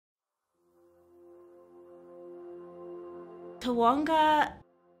Tawonga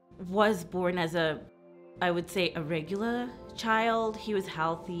was born as I would say, a regular child. He was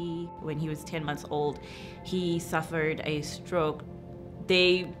healthy. When he was 10 months old, he suffered a stroke.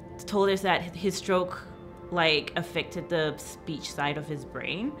 They told us that his stroke affected the speech side of his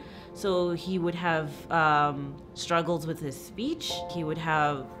brain. So he would have struggles with his speech. He would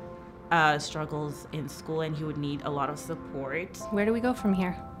have struggles in school, and he would need a lot of support. Where do we go from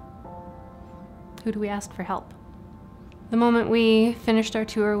here? Who do we ask for help? The moment we finished our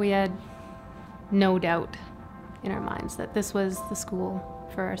tour, we had no doubt in our minds that this was the school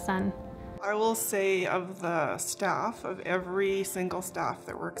for our son. I will say of the staff, of every single staff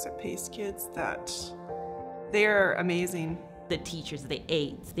that works at Pacekids, that they're amazing. The teachers, the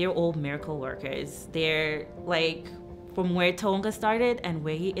aides, they're all miracle workers. They're from where Tawonga started and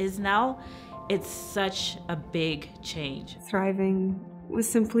where he is now, it's such a big change. Thriving was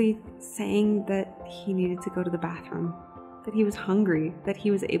simply saying that he needed to go to the bathroom, that he was hungry, that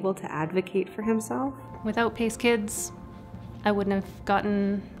he was able to advocate for himself. Without Pacekids, I wouldn't have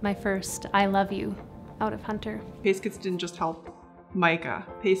gotten my first I love you out of Hunter. Pacekids didn't just help Micah.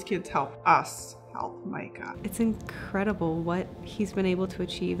 Pacekids helped us help Micah. It's incredible what he's been able to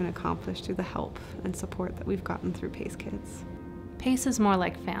achieve and accomplish through the help and support that we've gotten through Pacekids. Pace is more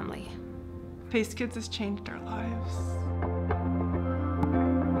like family. Pacekids has changed our lives.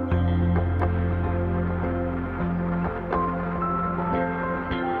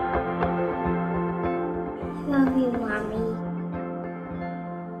 Love you, Mommy.